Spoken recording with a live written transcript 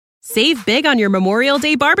Save big on your Memorial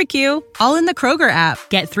Day barbecue, all in the Kroger app.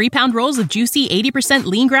 Get 3-pound rolls of juicy 80%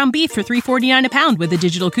 lean ground beef for $3.49 a pound with a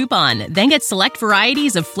digital coupon. Then get select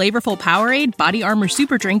varieties of flavorful Powerade, Body Armor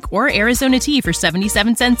Super Drink, or Arizona tea for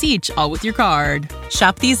 77 cents each, all with your card.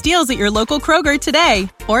 Shop these deals at your local Kroger today,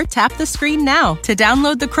 or tap the screen now to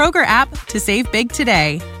download the Kroger app to save big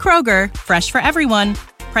today. Kroger, fresh for everyone.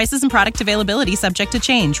 Prices and product availability subject to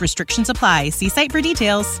change. Restrictions apply. See site for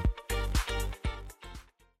details.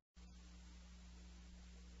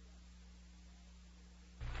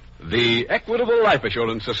 The Equitable Life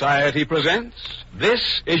Assurance Society presents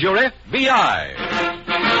This Is Your FBI.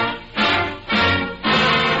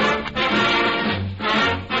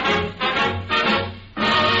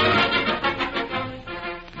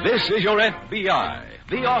 This is Your FBI,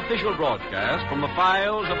 the official broadcast from the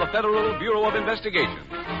files of the Federal Bureau of Investigation.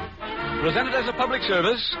 Presented as a public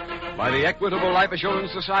service by the Equitable Life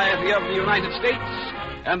Assurance Society of the United States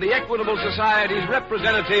and the Equitable Society's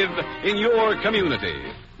representative in your community.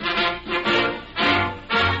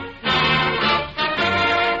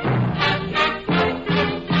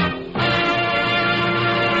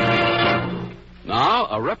 Now,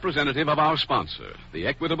 a representative of our sponsor, the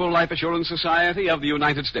Equitable Life Assurance Society of the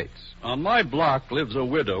United States. On my block lives a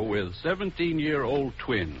widow with 17-year-old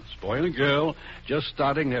twins, boy and girl, just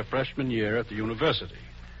starting their freshman year at the university.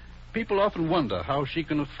 People often wonder how she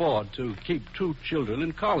can afford to keep 2 children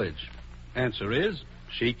in college. Answer is,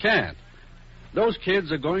 she can't. Those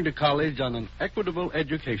kids are going to college on an Equitable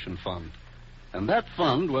Education Fund. And that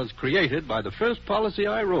fund was created by the first policy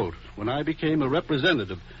I wrote when I became a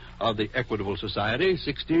representative of the Equitable Society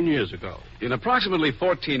 16 years ago. In approximately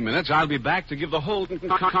 14 minutes, I'll be back to give the whole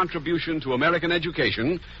contribution to American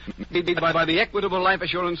education made by the Equitable Life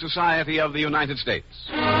Assurance Society of the United States.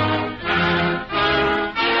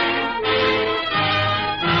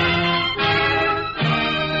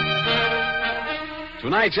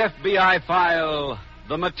 Tonight's FBI file,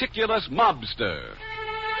 The Meticulous Mobster.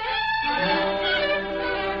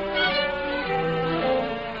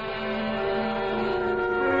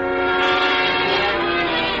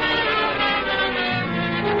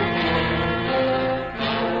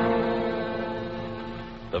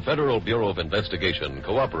 The Federal Bureau of Investigation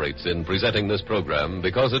cooperates in presenting this program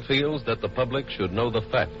because it feels that the public should know the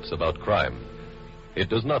facts about crime. It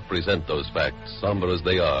does not present those facts, somber as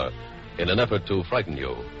they are, in an effort to frighten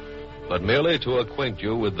you, but merely to acquaint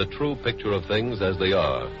you with the true picture of things as they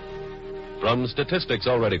are. From statistics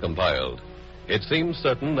already compiled, it seems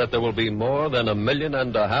certain that there will be more than 1.5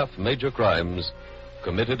 million major crimes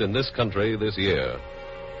committed in this country this year,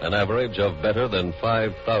 an average of better than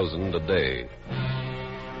 5,000 a day.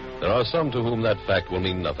 There are some to whom that fact will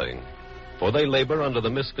mean nothing, for they labor under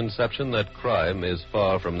the misconception that crime is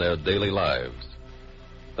far from their daily lives.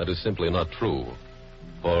 That is simply not true,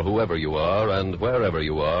 for whoever you are and wherever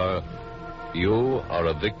you are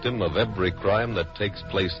a victim of every crime that takes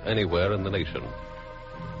place anywhere in the nation.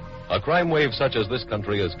 A crime wave such as this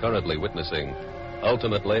country is currently witnessing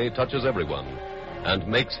ultimately touches everyone and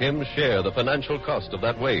makes him share the financial cost of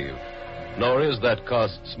that wave. Nor is that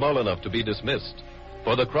cost small enough to be dismissed,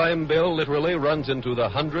 for the crime bill literally runs into the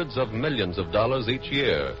hundreds of millions of dollars each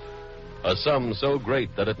year, a sum so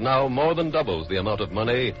great that it now more than doubles the amount of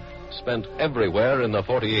money spent everywhere in the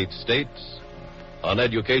 48 states on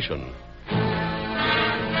education.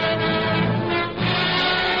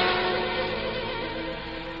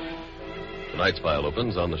 Tonight's file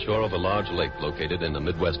opens on the shore of a large lake located in a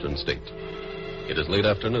Midwestern state. It is late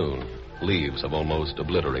afternoon. Leaves have almost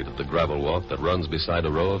obliterated the gravel walk that runs beside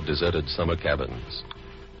a row of deserted summer cabins.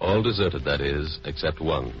 All deserted, that is, except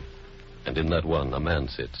one. And in that one, a man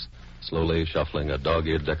sits, slowly shuffling a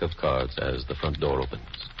dog-eared deck of cards as the front door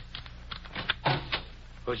opens.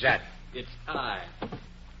 Who's that? It's I.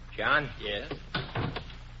 John? Yes?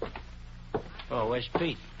 Oh, where's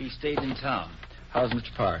Pete? He stayed in town. How's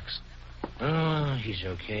Mr. Parks? Oh, he's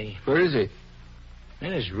okay. Where is he?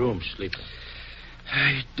 In his room, sleeping.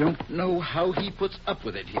 I don't know how he puts up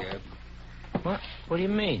with it here. What? What do you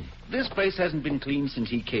mean? This place hasn't been cleaned since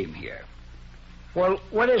he came here. Well,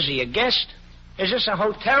 what is he, a guest? Is this a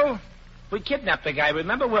hotel? We kidnapped the guy,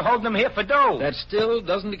 remember? We're holding him here for dough. That still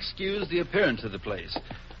doesn't excuse the appearance of the place.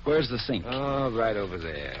 Where's the sink? Oh, right over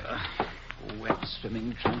there. Wet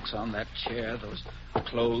swimming trunks on that chair, those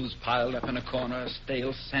clothes piled up in a corner, a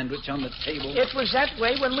stale sandwich on the table. It was that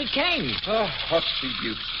way when we came. Oh, what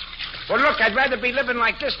rebuke. Well, look, I'd rather be living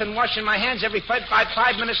like this than washing my hands every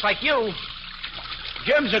 5 minutes like you.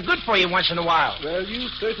 Germs are good for you once in a while. Well, you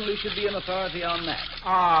certainly should be an authority on that.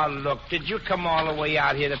 Oh, look, did you come all the way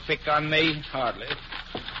out here to pick on me? Hardly.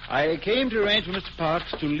 I came to arrange for Mr.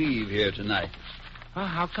 Parks to leave here tonight. Well,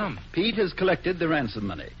 how come? Pete has collected the ransom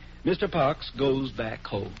money. Mr. Parks goes back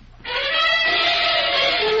home.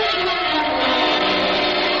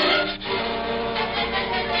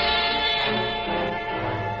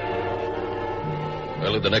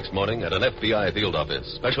 Early the next morning, at an FBI field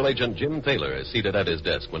office, Special Agent Jim Taylor is seated at his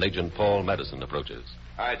desk when Agent Paul Madison approaches.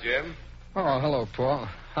 Hi, Jim. Oh, hello, Paul.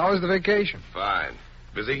 How was the vacation? Fine.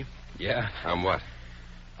 Busy? Yeah. On what?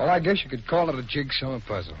 Well, I guess you could call it a jigsaw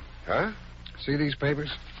puzzle. Huh? See these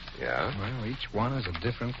papers? Yeah. Well, each one is a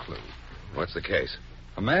different clue. What's the case?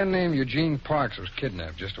 A man named Eugene Parks was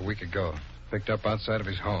kidnapped just a week ago, picked up outside of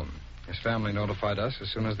his home. His family notified us as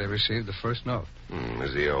soon as they received the first note.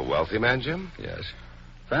 Is he a wealthy man, Jim? Yes.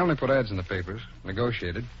 Family put ads in the papers,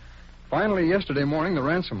 negotiated. Finally, yesterday morning, the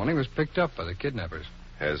ransom money was picked up by the kidnappers.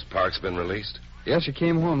 Has Parks been released? Yes, he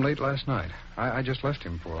came home late last night. I just left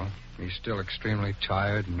him, Paul. He's still extremely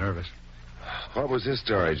tired and nervous. What was his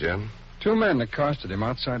story, Jim? 2 men accosted him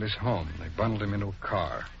outside his home. They bundled him into a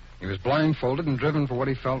car. He was blindfolded and driven for what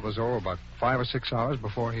he felt was, about 5 or 6 hours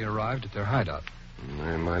before he arrived at their hideout.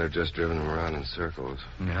 They might have just driven him around in circles.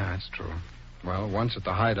 Yeah, that's true. Well, once at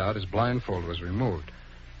the hideout, his blindfold was removed.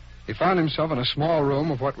 He found himself in a small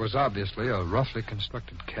room of what was obviously a roughly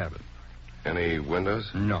constructed cabin. Any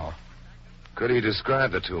windows? No. Could he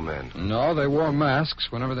describe the 2 men? No, they wore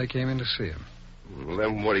masks whenever they came in to see him. Well,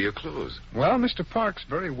 then what are your clues? Well, Mr. Parks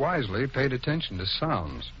very wisely paid attention to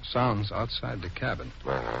sounds outside the cabin.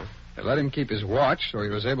 Uh-huh. They let him keep his watch, so he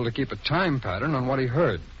was able to keep a time pattern on what he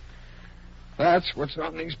heard. That's what's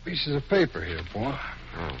on these pieces of paper here, Paul.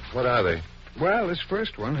 Oh, what are they? Well, this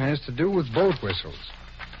first one has to do with boat whistles.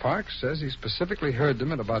 Parks says he specifically heard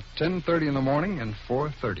them at about 10:30 in the morning and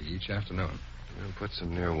 4:30 each afternoon. Well, put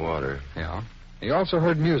some near water. Yeah. He also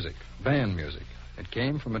heard music, band music. It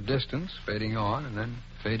came from a distance, fading on and then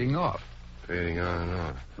fading off. Fading on and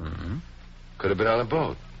off. Mm-hmm. Could have been on a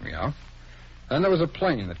boat. Yeah. Then there was a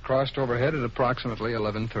plane that crossed overhead at approximately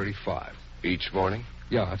 11:35. Each morning?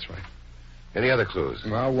 Yeah, that's right. Any other clues?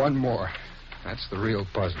 Well, one more. That's the real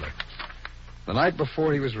puzzler. The night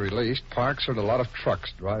before he was released, Parks heard a lot of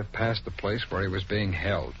trucks drive past the place where he was being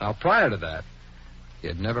held. Now, prior to that, he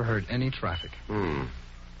had never heard any traffic.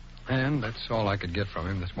 And that's all I could get from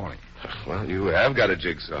him this morning. Well, you have got a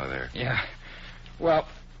jigsaw there. Yeah. Well,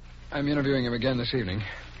 I'm interviewing him again this evening.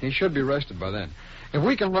 He should be rested by then. If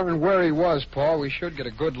we can learn where he was, Paul, we should get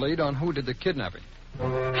a good lead on who did the kidnapping.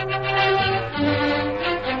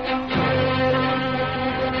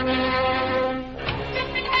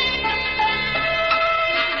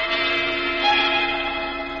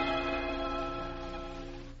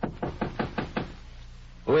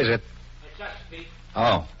 Who is it? It's us, Pete.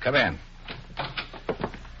 Oh, come in.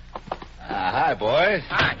 Hi, boys.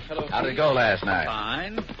 Hi. Hello, How did it go last night?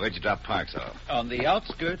 Fine. Where'd you drop Parks off? On the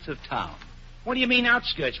outskirts of town. What do you mean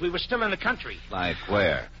outskirts? We were still in the country. Like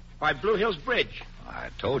where? By Blue Hills Bridge. I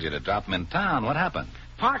told you to drop him in town. What happened?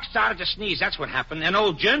 Park started to sneeze. That's what happened. And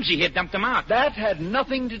old Germsy here dumped him out. That had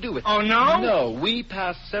nothing to do with it. Oh, no? No, we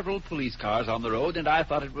passed several police cars on the road, and I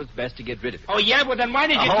thought it was best to get rid of it. Oh, yeah? Well, then why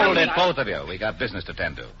did you Hold tell it, me? both of you. We got business to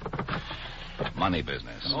tend to. Money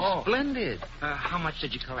business. Oh. Splendid. How much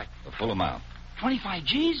did you collect? The full amount. 25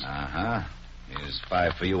 G's? Uh-huh. Here's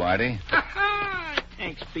 5 for you, Artie.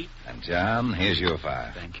 Thanks, Pete. And, John, here's your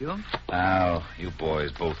 5. Thank you. Now, you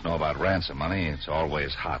boys both know about ransom money. It's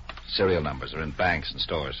always hot. Serial numbers are in banks and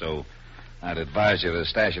stores, so I'd advise you to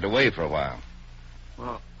stash it away for a while.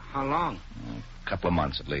 Well, how long? A couple of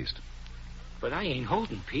months, at least. But I ain't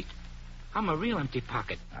holding, Pete. I'm a real empty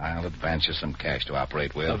pocket. I'll advance you some cash to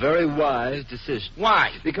operate with. A very wise decision.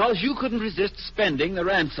 Why? Because you couldn't resist spending the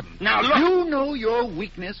ransom. Now, look. You know your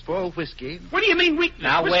weakness for whiskey. What do you mean weakness?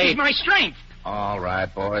 Now, Whiskey's wait. my strength. All right,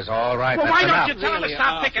 boys, all right. Well, That's why enough. don't you tell him to Really,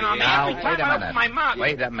 stop picking on me Now, every time wait a I minute. open my mouth?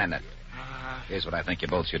 Wait a minute. Here's what I think you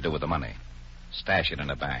both should do with the money. Stash it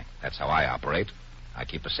in a bank. That's how I operate. I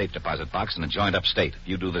keep a safe deposit box in a joint upstate. If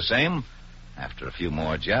you do the same, after a few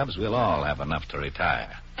more jobs, we'll all have enough to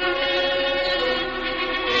retire.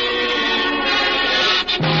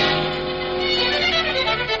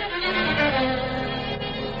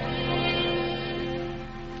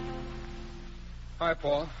 Hi,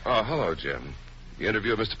 Paul. Oh, hello, Jim. You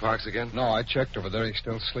interview Mr. Parks again? No, I checked over there. He's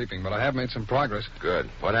still sleeping, but I have made some progress. Good.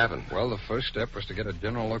 What happened? Well, the first step was to get a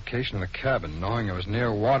general location of the cabin. Knowing it was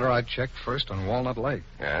near water, I checked first on Walnut Lake.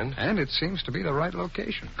 And? And it seems to be the right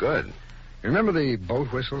location. Good. Remember the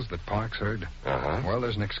boat whistles that Parks heard? Uh-huh. Well,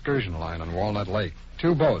 there's an excursion line on Walnut Lake.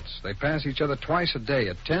 2 boats. They pass each other twice a day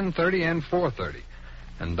at 10:30 and 4:30.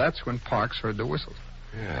 And that's when Parks heard the whistles.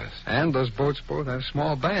 Yes. And those boats both have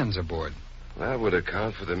small bands aboard. That would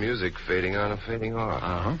account for the music fading on and fading off.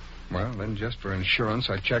 Uh-huh. Well, then just for insurance,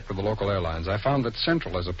 I checked with the local airlines. I found that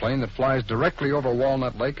Central has a plane that flies directly over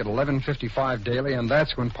Walnut Lake at 11:55 daily, and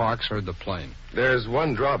that's when Parks heard the plane. There's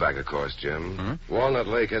one drawback, of course, Jim. Hmm? Walnut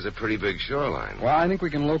Lake has a pretty big shoreline. Well, I think we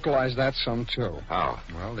can localize that some, too. How?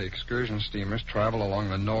 Well, the excursion steamers travel along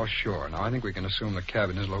the North Shore. Now, I think we can assume the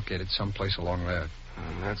cabin is located someplace along there.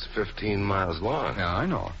 That's 15 miles long. Yeah, I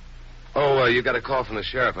know. Oh, you got a call from the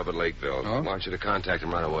sheriff up at Lakeville. Oh? I want you to contact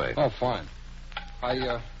him right away. Oh, fine.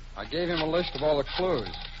 I gave him a list of all the clues.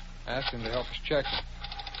 Asked him to help us check them.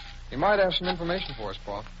 He might have some information for us,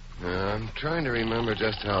 Paul. I'm trying to remember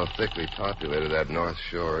just how thickly populated that North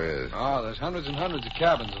Shore is. Oh, there's hundreds and hundreds of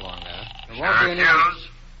cabins along there. There won't Sheriff be any... Hughes?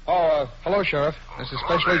 Oh, hello, Sheriff. This is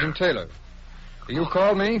Hello Special there. Agent Taylor. You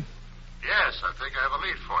called me? Yes, I think I have a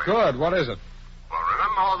lead for you. Good. What is it? Well,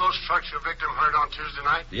 remember all those trucks your victim heard on Tuesday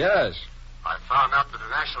night? Yes. I found out that the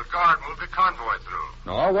National Guard moved a convoy through.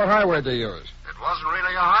 No, what highway did they use? It wasn't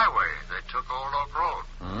really a highway. They took Old Oak Road.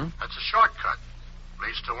 Hmm? That's a shortcut.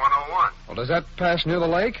 Leads to 101. Well, does that pass near the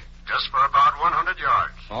lake? Just for about 100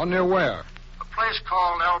 yards. Oh, near where? A place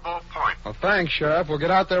called Elbow Point. Well, thanks, Sheriff. We'll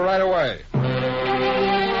get out there right away.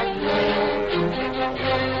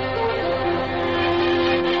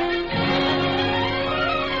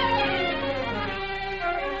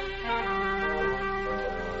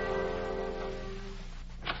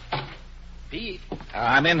 Pete.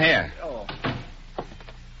 I'm in here. Oh.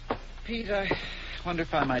 Pete, I wonder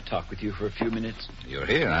if I might talk with you for a few minutes. You're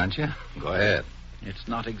here, aren't you? Go ahead. It's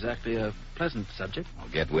not exactly a pleasant subject. Well,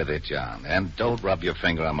 get with it, John. And don't rub your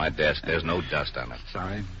finger on my desk. There's no dust on it.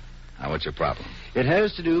 Sorry. Now, what's your problem? It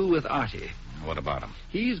has to do with Artie. What about him?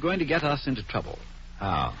 He's going to get us into trouble.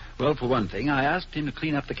 How? Well, for one thing, I asked him to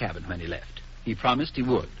clean up the cabin when he left. He promised he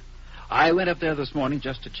would. I went up there this morning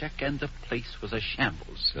just to check, and the place was a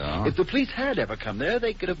shambles. So? If the police had ever come there,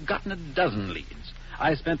 they could have gotten a dozen leads.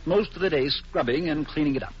 I spent most of the day scrubbing and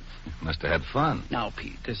cleaning it up. Must have had fun. Now,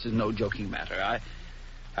 Pete, this is no joking matter.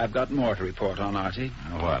 I've got more to report on Artie.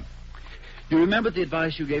 What? You remember the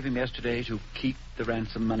advice you gave him yesterday to keep the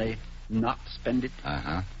ransom money, not spend it?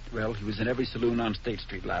 Uh-huh. Well, he was in every saloon on State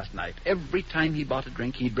Street last night. Every time he bought a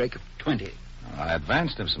drink, he'd break 20. I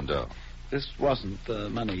advanced him some dough. This wasn't the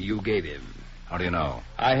money you gave him. How do you know?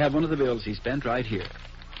 I have one of the bills he spent right here.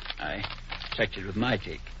 I checked it with my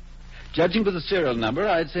take. Judging by the serial number,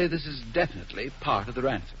 I'd say this is definitely part of the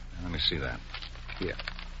ransom. Let me see that. Here.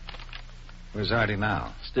 Where's Artie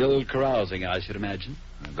now? Still carousing, I should imagine.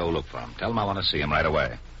 Go look for him. Tell him I want to see him right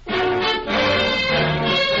away.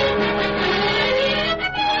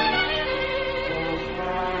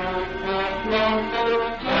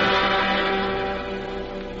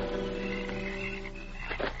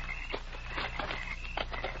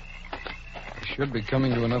 Should be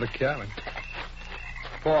coming to another cabin.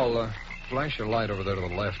 Paul, flash your light over there to the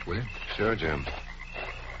left, will you? Sure, Jim.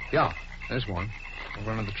 Yeah, there's one.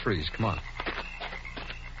 Over under the trees. Come on.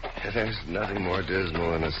 There's nothing more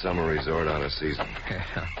dismal than a summer resort on a season.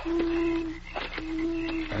 Yeah.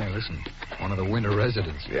 Hey, listen. One of the winter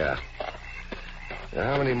residents. Yeah.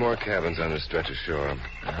 Now, how many more cabins on this stretch of shore?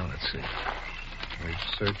 Well, let's see. We've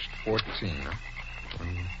searched 14. Huh?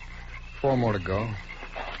 4 more to go.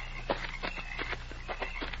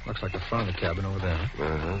 Looks like the front of the cabin over there. Huh?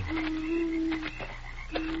 Uh-huh.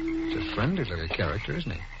 It's a friendly little character,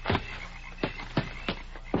 isn't he?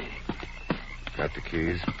 Got the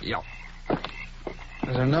keys? Yeah. Is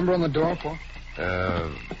there a number on the door, Paul?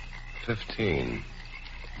 15.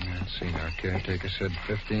 Let's see. Our caretaker said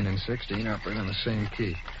 15 and 16 operate on the same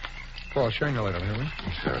key. Paul, shine your light over here, will you?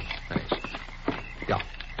 Sure. Thanks. Yeah,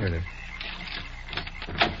 here it is.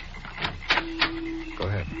 Go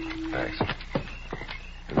ahead. Thanks.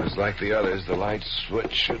 And just like the others, the light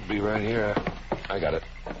switch should be right here. I got it.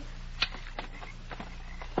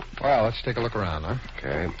 Well, let's take a look around, huh?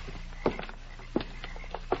 Okay.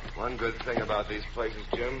 One good thing about these places,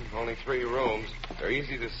 Jim, only 3 rooms. They're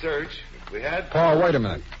easy to search. If we had... Paul, wait a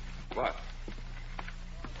minute. What?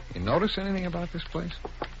 You notice anything about this place?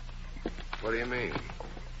 What do you mean?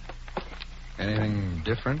 Anything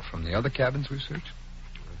different from the other cabins we searched?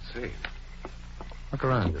 Let's see. Look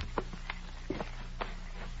around it.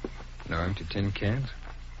 No empty tin cans?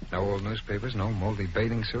 No old newspapers? No moldy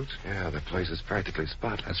bathing suits? Yeah, the place is practically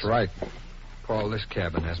spotless. That's right. Paul, this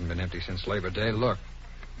cabin hasn't been empty since Labor Day. Look.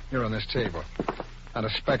 Here on this table. Not a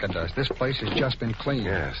speck of dust. This place has just been cleaned.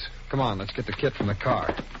 Yes. Come on, let's get the kit from the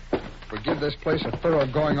car. If we give this place a thorough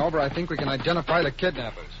going over, I think we can identify the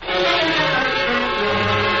kidnappers.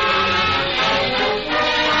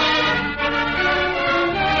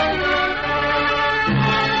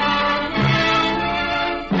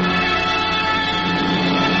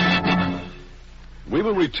 We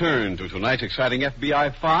will return return to tonight's exciting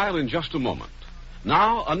FBI file in just a moment.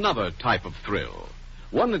 Now, another type of thrill.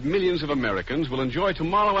 One that millions of Americans will enjoy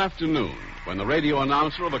tomorrow afternoon when the radio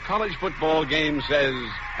announcer of a college football game says,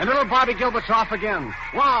 And little Bobby Gilbert's off again.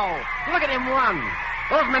 Wow, look at him run.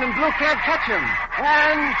 Those men in blue can't catch him.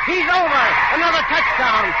 And he's over. Another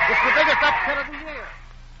touchdown. It's the biggest upset of the year.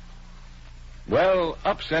 Well,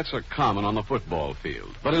 upsets are common on the football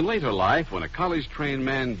field. But in later life, when a college-trained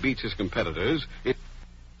man beats his competitors, it's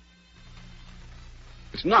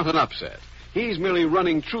not an upset. He's merely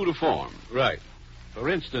running true to form. Right. For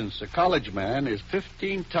instance, a college man is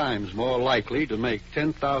 15 times more likely to make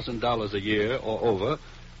 $10,000 a year or over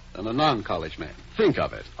than a non-college man. Think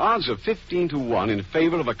of it. Odds of 15 to 1 in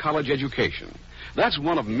favor of a college education. That's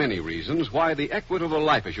one of many reasons why the Equitable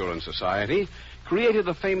Life Assurance Society created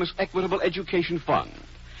the famous Equitable Education Fund.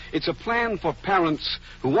 It's a plan for parents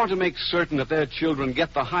who want to make certain that their children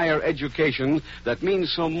get the higher education that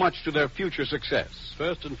means so much to their future success.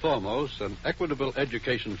 First and foremost, an Equitable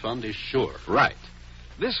Education Fund is sure. Right.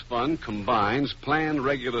 This fund combines planned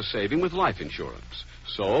regular saving with life insurance.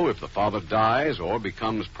 So, if the father dies or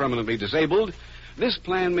becomes permanently disabled, this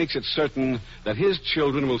plan makes it certain that his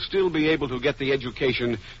children will still be able to get the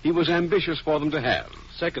education he was ambitious for them to have.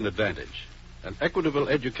 Second advantage, an Equitable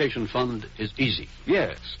Education Fund is easy.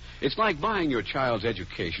 Yes. It's like buying your child's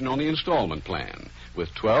education on the installment plan,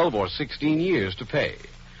 with 12 or 16 years to pay.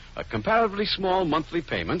 A comparatively small monthly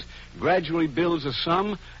payment gradually builds a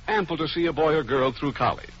sum ample to see a boy or girl through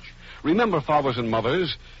college. Remember, fathers and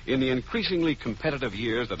mothers, in the increasingly competitive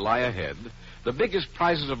years that lie ahead, the biggest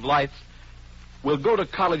prizes of life will go to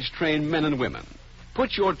college-trained men and women.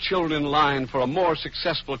 Put your children in line for a more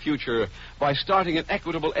successful future by starting an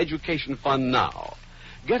Equitable Education Fund now.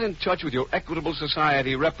 Get in touch with your Equitable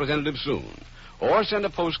Society representative soon, or send a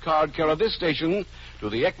postcard care of this station to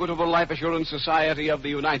the Equitable Life Assurance Society of the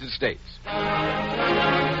United States.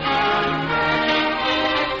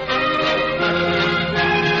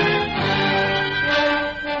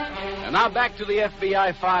 And now back to the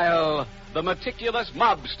FBI file, The Meticulous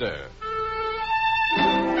Mobster.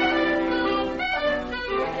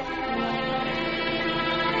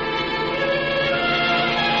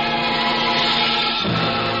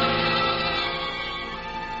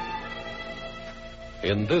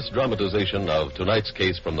 In this dramatization of tonight's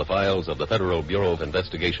case from the files of the Federal Bureau of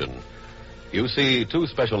Investigation, you see two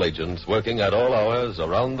special agents working at all hours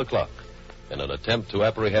around the clock in an attempt to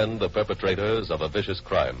apprehend the perpetrators of a vicious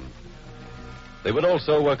crime. They would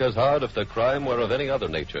also work as hard if the crime were of any other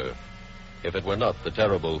nature, if it were not the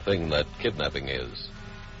terrible thing that kidnapping is.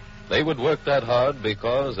 They would work that hard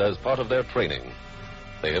because, as part of their training,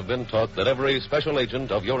 they have been taught that every special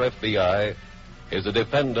agent of your FBI is a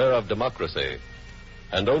defender of democracy.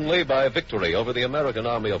 And only by victory over the American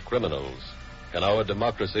army of criminals can our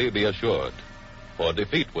democracy be assured. For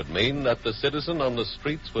defeat would mean that the citizen on the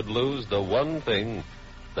streets would lose the one thing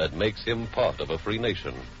that makes him part of a free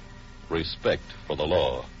nation: respect for the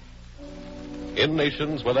law. In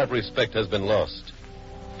nations where that respect has been lost,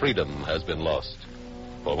 freedom has been lost.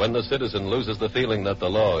 For when the citizen loses the feeling that the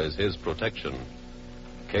law is his protection,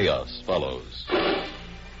 chaos follows.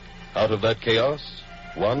 Out of that chaos,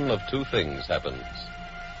 one of two things happens.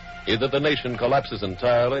 Either the nation collapses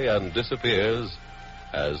entirely and disappears,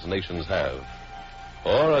 as nations have,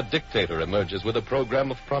 or a dictator emerges with a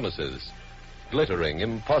program of promises, glittering,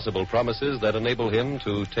 impossible promises that enable him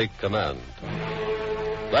to take command.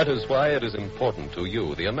 That is why it is important to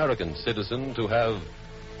you, the American citizen, to have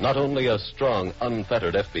not only a strong,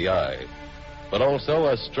 unfettered FBI, but also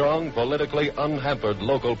a strong, politically unhampered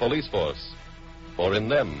local police force. For in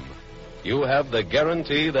them, you have the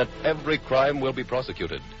guarantee that every crime will be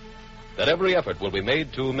prosecuted, that every effort will be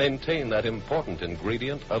made to maintain that important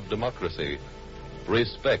ingredient of democracy: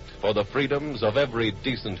 respect for the freedoms of every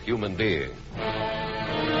decent human being.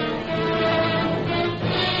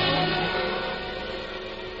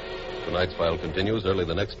 Tonight's file continues early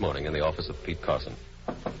the next morning in the office of Pete Carson.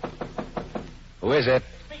 Who is it?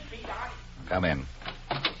 Come in.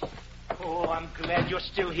 Oh, I'm glad you're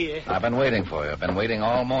still here. I've been waiting for you. I've been waiting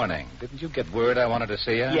all morning. Didn't you get word I wanted to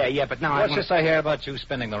see you? Yeah, but now What's this I hear about you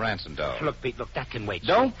spending the ransom dough? Look, Pete, that can wait.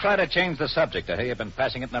 Don't try to change the subject. I hear you've been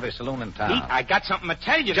passing it in every saloon in town. Pete, I got something to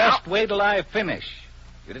tell you. Just wait till I finish.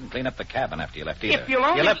 You didn't clean up the cabin after you left either. If you'll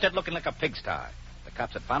only... You left it looking like a pigsty. The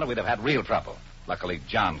cops had found it, we'd have had real trouble. Luckily,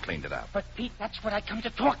 John cleaned it up. But, Pete, that's what I come to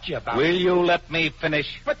talk to you about. Will you let me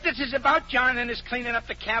finish? But this is about John and his cleaning up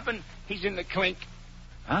the cabin. He's in the clink.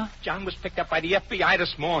 Huh? John was picked up by the FBI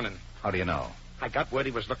this morning. How do you know? I got word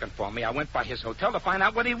he was looking for me. I went by his hotel to find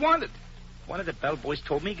out what he wanted. One of the bellboys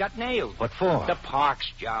told me he got nailed. What for? The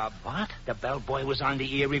Parks job. What? The bellboy was on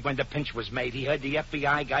the Erie when the pinch was made. He heard the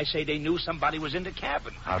FBI guy say they knew somebody was in the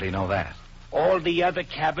cabin. How do you know that? All the other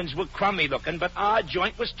cabins were crummy looking, but our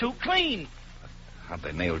joint was too clean. How'd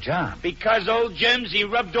they nail John? Because old Jim's, he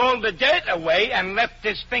rubbed all the dirt away and left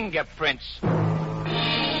his fingerprints.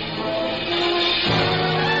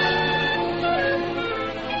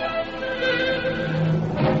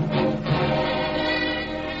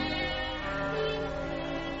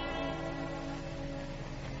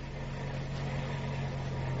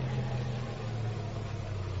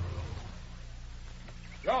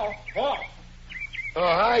 Paul. Oh,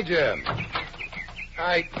 hi, Jim.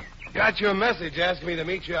 I got your message asking me to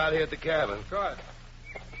meet you out here at the cabin. Good.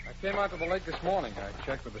 I came out to the lake this morning. I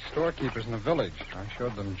checked with the storekeepers in the village. I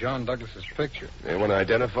showed them John Douglas's picture. They want to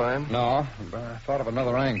identify him? No, but I thought of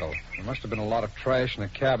another angle. There must have been a lot of trash in the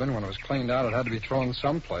cabin. When it was cleaned out, it had to be thrown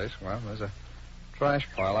someplace. Well, there's a trash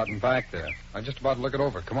pile out in back there. I'm just about to look it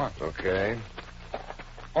over. Come on. Okay.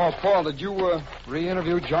 Oh, Paul, did you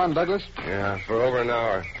re-interview John Douglas? Yeah, for over an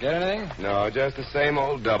hour. Get anything? No, just the same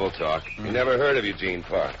old double talk. He never heard of Eugene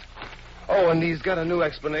Parks. Oh, and he's got a new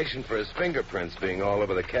explanation for his fingerprints being all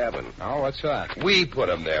over the cabin. Oh, what's that? We put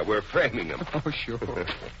them there. We're framing them. Oh, sure.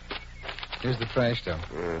 Here's the trash dump.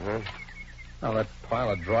 Uh-huh. Well, that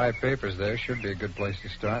pile of dry papers there should be a good place to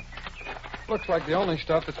start. Looks like the only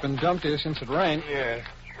stuff that's been dumped here since it rained. Yeah.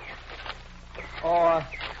 Oh,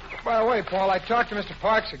 by the way, Paul, I talked to Mr.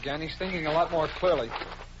 Parks again. He's thinking a lot more clearly.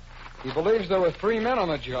 He believes there were 3 men on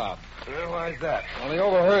the job. Well, why's that? Well, he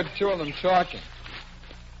overheard 2 of them talking.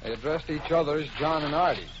 They addressed each other as John and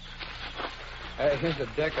Artie. Hey, here's a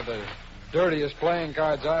deck of the dirtiest playing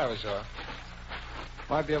cards I ever saw.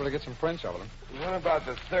 Might be able to get some prints of them. What about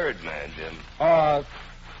the third man, Jim?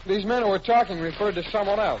 These men who were talking referred to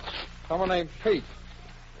someone else. Someone named Pete.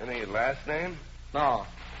 Any last name? No.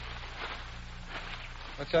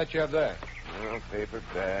 What's that you have there? Well, paper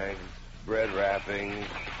bags, bread wrappings.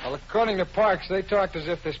 Well, according to Parks, they talked as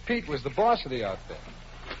if this Pete was the boss of the outfit.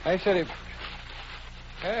 They said he...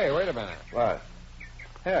 Hey, wait a minute. What?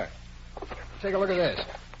 Here. Take a look at this.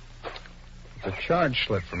 It's a charge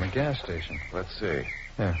slip from a gas station. Let's see.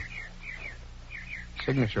 Yeah.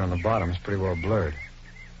 Signature on the bottom is pretty well blurred.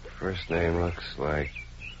 First name looks like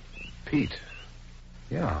Pete.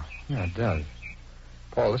 Yeah, it does.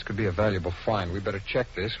 Paul, this could be a valuable find. We better check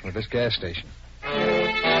this with this gas station.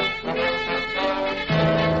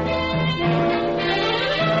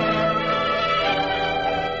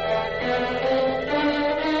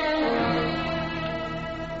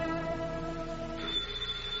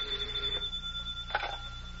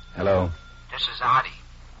 Hello. This is Artie.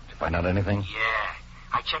 Did you find out anything? Yeah.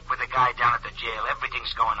 I checked with the guy down at the jail.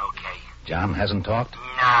 Everything's going okay. John hasn't talked?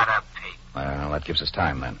 Not a peep. Well, that gives us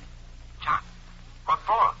time then. John? What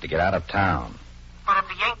for? To get out of town. But if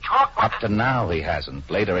he ain't talked... Up to now, he hasn't.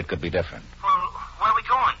 Later, it could be different. Well, where are we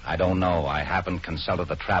going? I don't know. I haven't consulted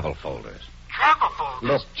the travel folders. Travel folders?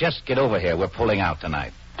 Look, just get over here. We're pulling out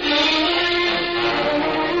tonight.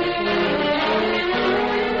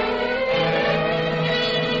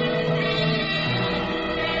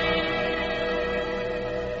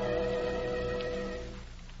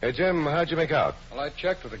 Hey, Jim, how'd you make out? Well, I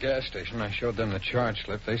checked with the gas station. I showed them the charge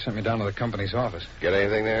slip. They sent me down to the company's office. Get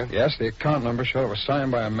anything there? Yes, the account number showed it was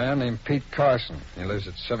signed by a man named Pete Carson. He lives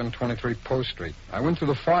at 723 Post Street. I went through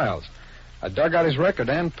the files. I dug out his record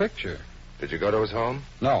and picture. Did you go to his home?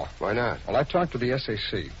 No. Why not? Well, I talked to the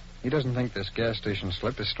SAC. He doesn't think this gas station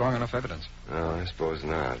slip is strong enough evidence. No, I suppose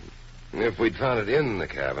not. If we'd found it in the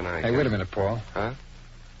cabin, Hey, wait a minute, Paul. Huh?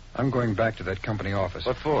 I'm going back to that company office.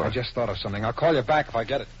 What for? I just thought of something. I'll call you back if I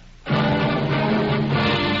get it.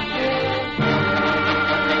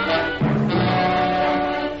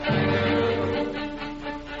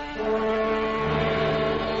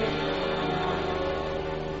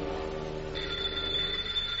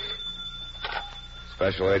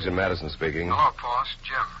 Special Agent Madison speaking. Hello, Paul. It's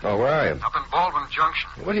Jim. Oh, where are you? Up in Baldwin Junction.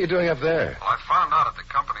 What are you doing up there? Well, I found out at the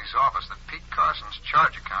company's office that Pete Carson's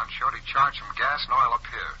charge account showed he charged some gas and oil up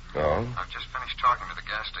here. Oh? I've just finished talking to the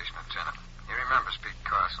gas station attendant. He remembers Pete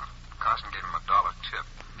Carson. Carson gave him $1 tip.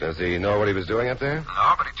 Does he know what he was doing up there? No,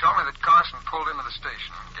 but he told me that Carson pulled into the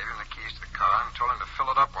station, gave him the keys to the car, and told him to fill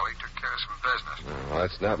it up while he took care of some business. Well,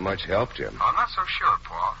 that's not much help, Jim. I'm not so sure,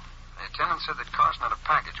 Paul. The attendant said that Carson had a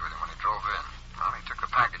package with him when he drove in. Well, he took the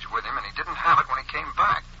package with him, and he didn't have it when he came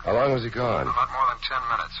back. How long was he gone? Not more than 10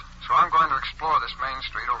 minutes. So I'm going to explore this main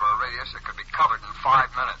street over a radius that could be covered in 5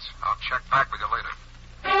 minutes. I'll check back with you later.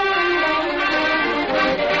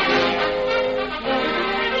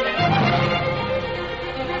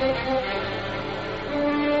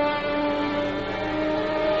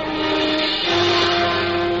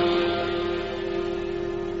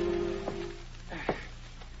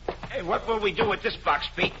 What will we do with this box,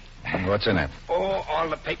 Pete? What's in it? Oh, all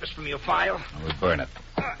the papers from your file. We'll burn it.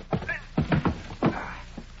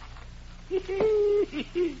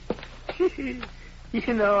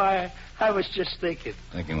 You know, I was just thinking.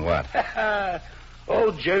 Thinking what?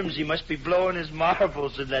 Old Germsy must be blowing his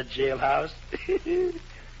marbles in that jailhouse.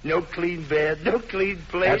 No clean bed, no clean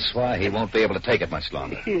place. That's why he won't be able to take it much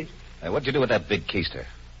longer. What'd you do with that big keister?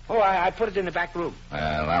 Oh, I put it in the back room.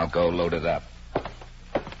 Well, I'll go load it up.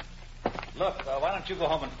 Look, why don't you go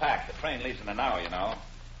home and pack? The train leaves in an hour, you know.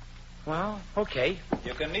 Well, okay.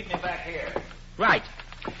 You can meet me back here. Right.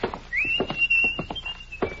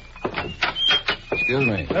 Excuse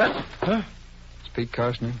me. Huh? It's Pete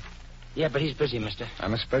Carson. Yeah, but he's busy, mister.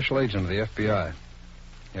 I'm a special agent of the FBI.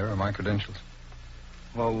 Here are my credentials.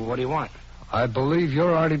 Well, what do you want? I believe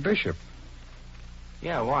you're Artie Bishop.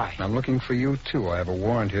 Yeah, why? I'm looking for you, too. I have a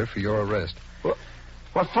warrant here for your arrest.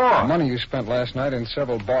 What for? The money you spent last night in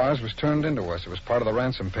several bars was turned into us. It was part of the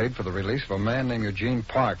ransom paid for the release of a man named Eugene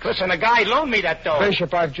Parks. Listen, a guy loaned me that dough.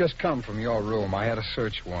 Bishop, I've just come from your room. I had a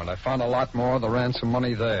search warrant. I found a lot more of the ransom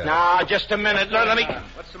money there. Now, just a minute. Let me...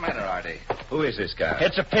 What's the matter, Artie? Who is this guy?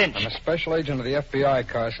 It's a pinch. I'm a special agent of the FBI,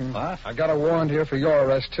 Carson. What? I got a warrant here for your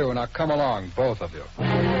arrest, too. Now, come along, both of you.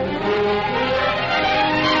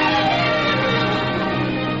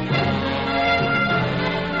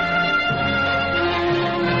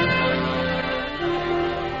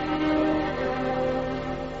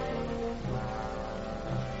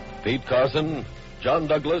 Pete Carson, John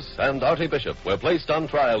Douglas, and Artie Bishop were placed on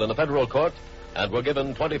trial in a federal court and were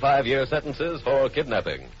given 25-year sentences for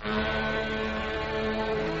kidnapping.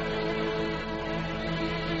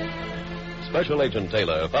 Special Agent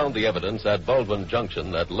Taylor found the evidence at Baldwin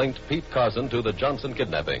Junction that linked Pete Carson to the Johnson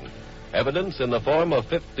kidnapping. Evidence in the form of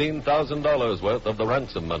 $15,000 worth of the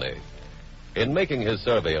ransom money. In making his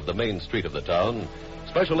survey of the main street of the town,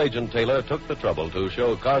 Special Agent Taylor took the trouble to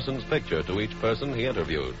show Carson's picture to each person he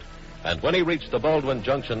interviewed. And when he reached the Baldwin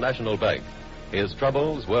Junction National Bank, his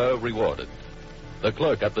troubles were rewarded. The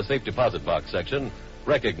clerk at the safe deposit box section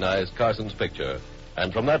recognized Carson's picture,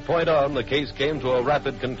 and from that point on, the case came to a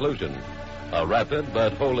rapid conclusion. A rapid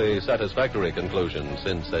but wholly satisfactory conclusion,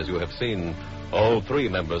 since, as you have seen, all three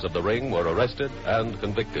members of the ring were arrested and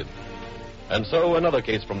convicted. And so another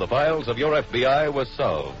case from the files of your FBI was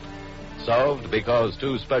solved. Solved because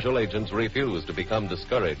two special agents refused to become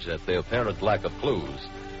discouraged at the apparent lack of clues.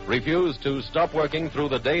 Refused to stop working through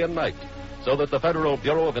the day and night so that the Federal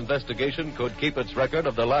Bureau of Investigation could keep its record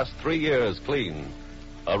of the last 3 years clean.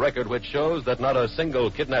 A record which shows that not a single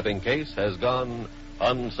kidnapping case has gone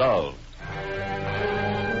unsolved.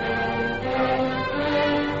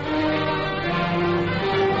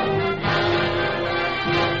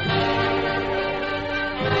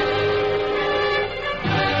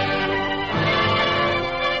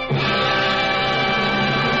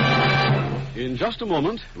 In just a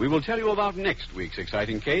moment, we will tell you about next week's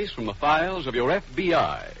exciting case from the files of your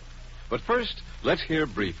FBI. But first, let's hear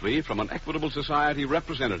briefly from an Equitable Society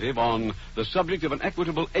representative on the subject of an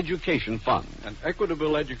Equitable Education Fund. An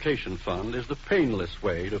Equitable Education Fund is the painless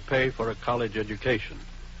way to pay for a college education.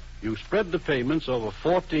 You spread the payments over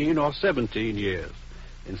 14 or 17 years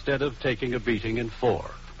instead of taking a beating in 4.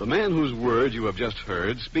 The man whose words you have just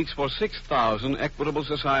heard speaks for 6,000 Equitable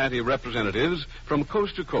Society representatives from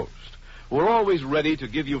coast to coast, who are always ready to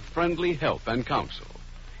give you friendly help and counsel.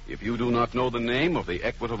 If you do not know the name of the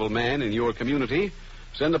equitable man in your community,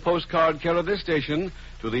 send a postcard care of this station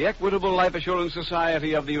to the Equitable Life Assurance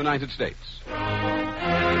Society of the United States.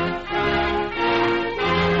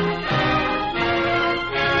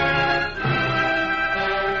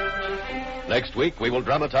 Next week, we will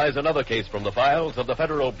dramatize another case from the files of the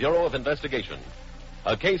Federal Bureau of Investigation.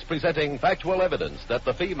 A case presenting factual evidence that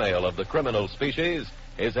the female of the criminal species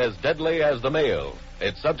is as deadly as the male.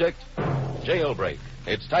 Its subject, jailbreak.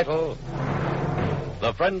 Its title,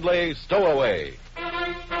 The Friendly Stowaway.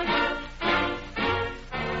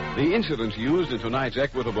 The incidents used in tonight's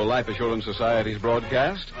Equitable Life Assurance Society's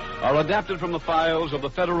broadcast are adapted from the files of the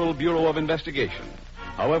Federal Bureau of Investigation.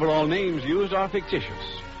 However, all names used are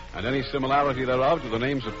fictitious, and any similarity thereof to the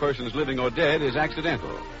names of persons living or dead is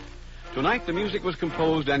accidental. Tonight, the music was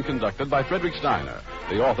composed and conducted by Frederick Steiner.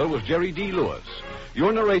 The author was Jerry D. Lewis.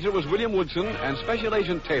 Your narrator was William Woodson, and Special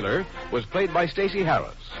Agent Taylor was played by Stacey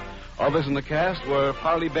Harris. Others in the cast were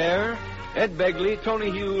Parley Bear, Ed Begley, Tony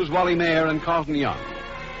Hughes, Wally Mayer, and Carlton Young.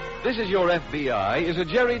 This Is Your FBI is a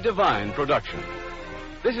Jerry Devine production.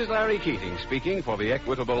 This is Larry Keating speaking for the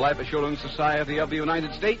Equitable Life Assurance Society of the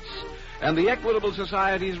United States and the Equitable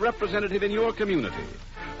Society's representative in your community,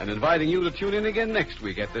 and inviting you to tune in again next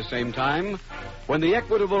week at the same time when the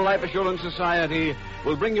Equitable Life Assurance Society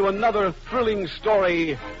will bring you another thrilling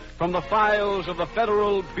story from the files of the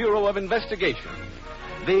Federal Bureau of Investigation.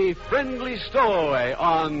 The friendly stowaway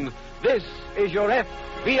on This Is Your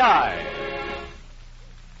FBI.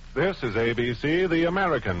 This is ABC, the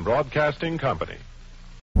American Broadcasting Company.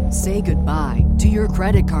 Say goodbye to your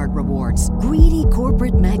credit card rewards. Greedy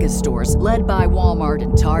corporate mega stores, led by Walmart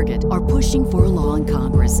and Target, are pushing for a law in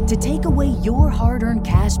Congress to take away your hard-earned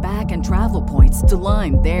cash back and travel points to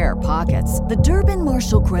line their pockets. The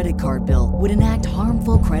Durbin-Marshall credit card bill would enact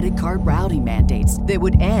harmful credit card routing mandates that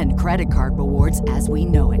would end credit card rewards as we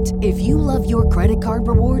know it. If you love your credit card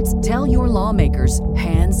rewards, tell your lawmakers,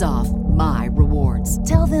 hands off my rewards.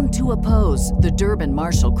 Tell them to oppose the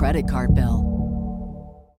Durbin-Marshall credit card bill.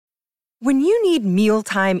 When you need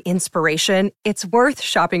mealtime inspiration, it's worth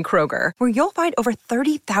shopping Kroger, where you'll find over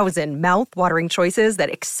 30,000 mouth-watering choices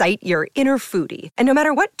that excite your inner foodie. And no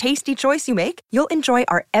matter what tasty choice you make, you'll enjoy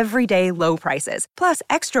our everyday low prices, plus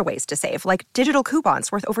extra ways to save, like digital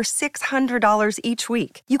coupons worth over $600 each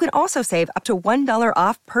week. You can also save up to $1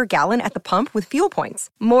 off per gallon at the pump with fuel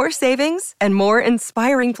points. More savings and more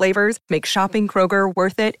inspiring flavors make shopping Kroger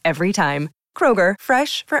worth it every time. Kroger,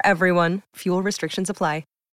 fresh for everyone. Fuel restrictions apply.